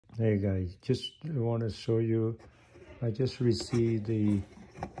Hey guys, just want to show you, I just received the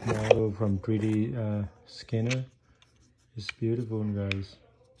model from 3D scanner. It's beautiful, guys.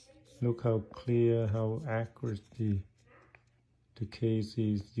 Look how clear, how accurate the case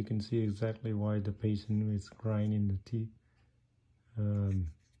is. You can see exactly why the patient is grinding the teeth.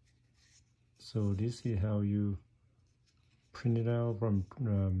 So this is how you print it out from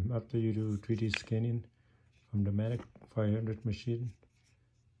after you do 3D scanning from the Matic 500 machine.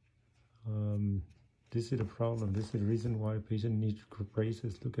 This is the problem. This is the reason why patient needs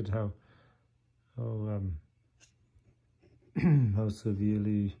braces. Look at how how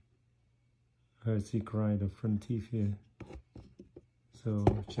severely he grind the front teeth here. So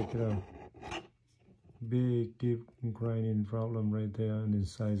check it out. Big deep grinding problem right there on the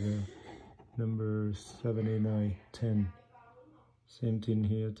incisor number 7, 8, 9, 10. Same thing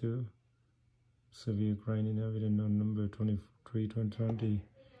here too. Severe grinding evident on number 23, 20,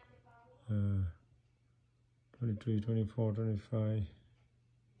 23, 24, 25.